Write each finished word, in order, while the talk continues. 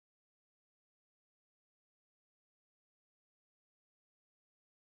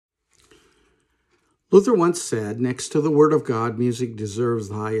Luther once said, "Next to the Word of God, music deserves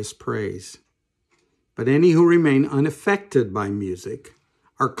the highest praise. But any who remain unaffected by music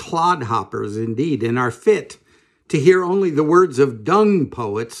are clodhoppers indeed, and are fit to hear only the words of dung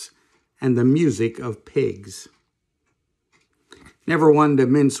poets and the music of pigs." Never one to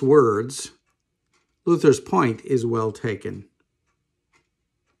mince words, Luther's point is well taken.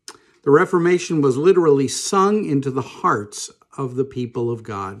 The Reformation was literally sung into the hearts of the people of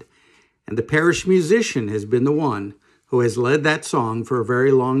God, and the parish musician has been the one who has led that song for a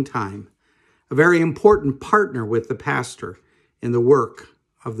very long time, a very important partner with the pastor in the work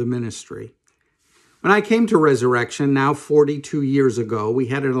of the ministry. When I came to Resurrection, now 42 years ago, we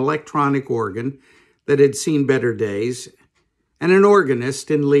had an electronic organ that had seen better days and an organist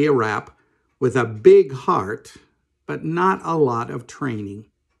in Leah Rapp with a big heart, but not a lot of training.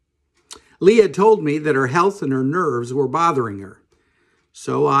 Leah told me that her health and her nerves were bothering her.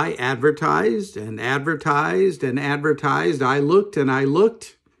 So I advertised and advertised and advertised. I looked and I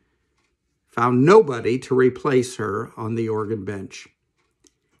looked, found nobody to replace her on the organ bench.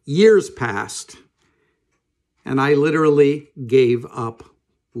 Years passed, and I literally gave up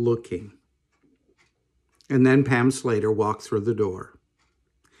looking. And then Pam Slater walked through the door.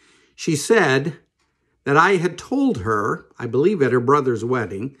 She said that I had told her, I believe at her brother's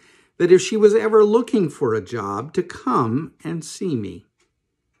wedding, that if she was ever looking for a job, to come and see me.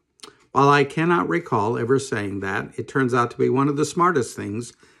 While I cannot recall ever saying that, it turns out to be one of the smartest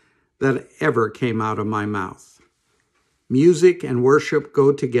things that ever came out of my mouth. Music and worship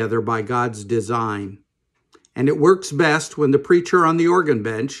go together by God's design, and it works best when the preacher on the organ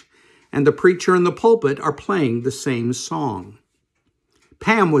bench and the preacher in the pulpit are playing the same song.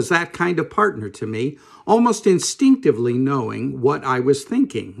 Pam was that kind of partner to me, almost instinctively knowing what I was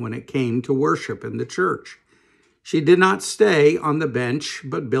thinking when it came to worship in the church. She did not stay on the bench,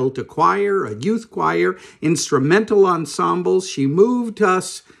 but built a choir, a youth choir, instrumental ensembles. She moved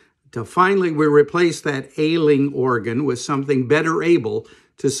us till finally we replaced that ailing organ with something better able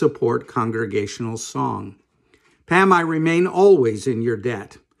to support congregational song. Pam, I remain always in your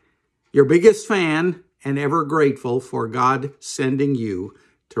debt. Your biggest fan and ever grateful for God sending you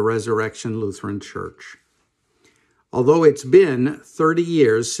to Resurrection Lutheran Church. Although it's been 30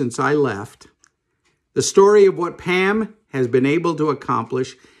 years since I left, the story of what Pam has been able to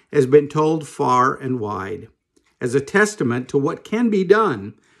accomplish has been told far and wide as a testament to what can be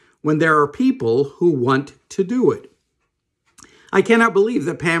done when there are people who want to do it. I cannot believe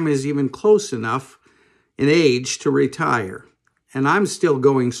that Pam is even close enough in age to retire, and I'm still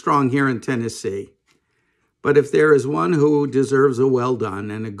going strong here in Tennessee. But if there is one who deserves a well done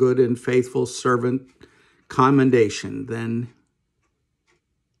and a good and faithful servant commendation, then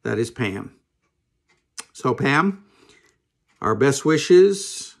that is Pam. So Pam, our best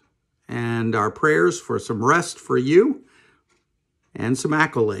wishes and our prayers for some rest for you and some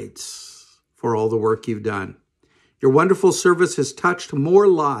accolades for all the work you've done. Your wonderful service has touched more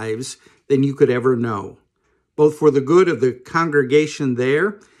lives than you could ever know, both for the good of the congregation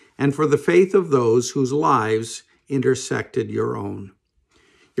there and for the faith of those whose lives intersected your own.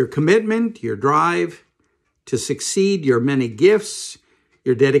 Your commitment, your drive to succeed, your many gifts,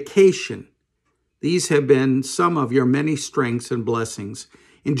 your dedication, these have been some of your many strengths and blessings,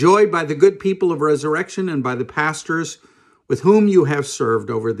 enjoyed by the good people of Resurrection and by the pastors with whom you have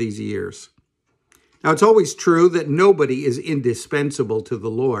served over these years. Now, it's always true that nobody is indispensable to the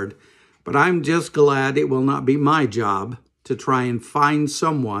Lord, but I'm just glad it will not be my job to try and find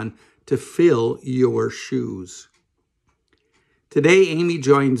someone to fill your shoes. Today, Amy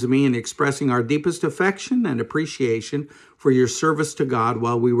joins me in expressing our deepest affection and appreciation for your service to God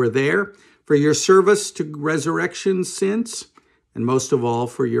while we were there, for your service to Resurrection since, and most of all,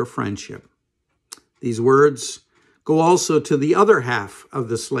 for your friendship. These words go also to the other half of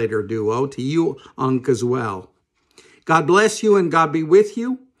the Slater duo, to you, Unc, as well. God bless you and God be with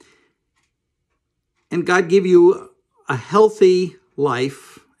you, and God give you a healthy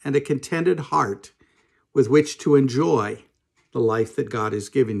life and a contented heart with which to enjoy the life that God has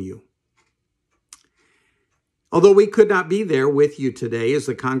given you. Although we could not be there with you today as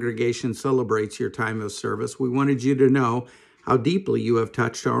the congregation celebrates your time of service, we wanted you to know how deeply you have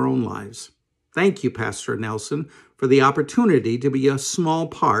touched our own lives. Thank you, Pastor Nelson, for the opportunity to be a small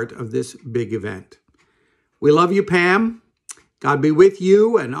part of this big event. We love you, Pam. God be with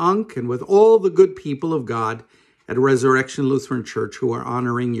you and Unc and with all the good people of God at Resurrection Lutheran Church who are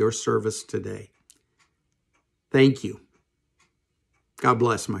honoring your service today. Thank you. God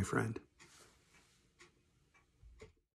bless, my friend.